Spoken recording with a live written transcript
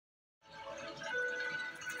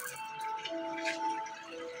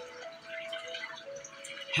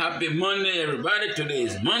Happy Monday, everybody. Today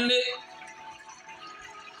is Monday,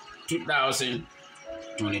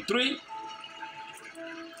 2023.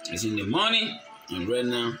 It's in the morning, and right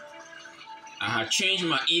now, I have changed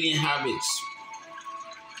my eating habits.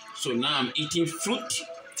 So now I'm eating fruit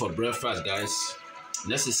for breakfast, guys.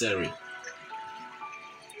 Necessary.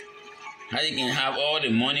 How you can have all the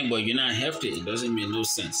money, but you're not healthy? It doesn't make no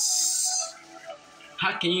sense.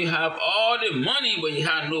 How can you have all the money, but you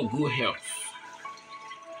have no good health?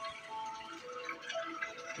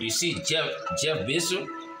 You see Jeff Bezos?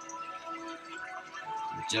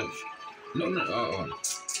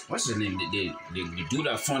 What's his name? The dude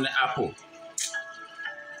that founded Apple.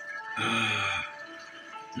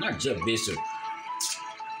 Not Jeff Bezos.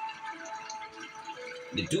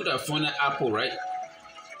 The dude that founded Apple, right?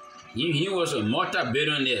 He was a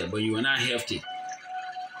multi-billionaire, but you were not healthy.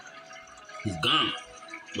 He's gone.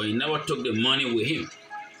 But he never took the money with him.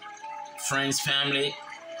 Friends, family,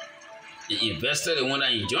 the investor, the one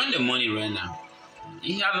that enjoying the money right now.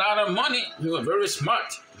 He had a lot of money. He was very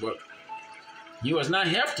smart, but he was not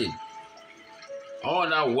healthy. All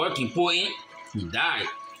that work he put in, he died.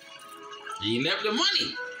 And he left the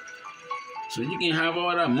money. So you can have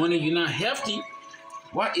all that money, you're not healthy.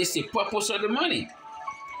 What is the purpose of the money?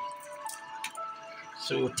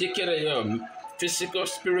 So take care of your physical,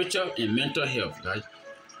 spiritual, and mental health, guys.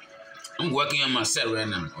 I'm working on myself right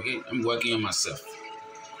now, okay? I'm working on myself.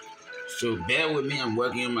 So bear with me, I'm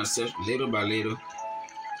working on myself little by little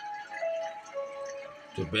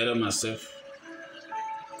to better myself.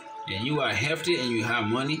 And you are healthy and you have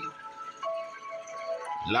money,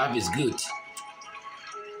 life is good.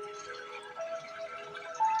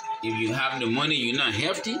 If you have the money, you're not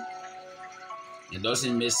healthy, it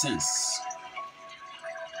doesn't make sense.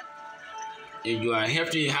 If you are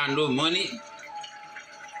healthy, you have no money,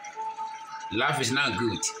 life is not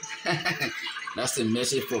good. That's the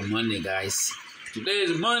message for Monday, guys. Today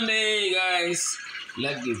is Monday, guys.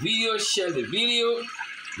 Like the video, share the video,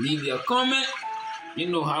 leave your comment. You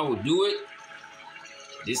know how we do it.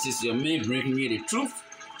 This is your man bringing you the truth.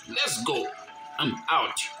 Let's go. I'm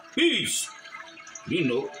out. Peace. You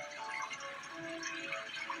know.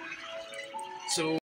 So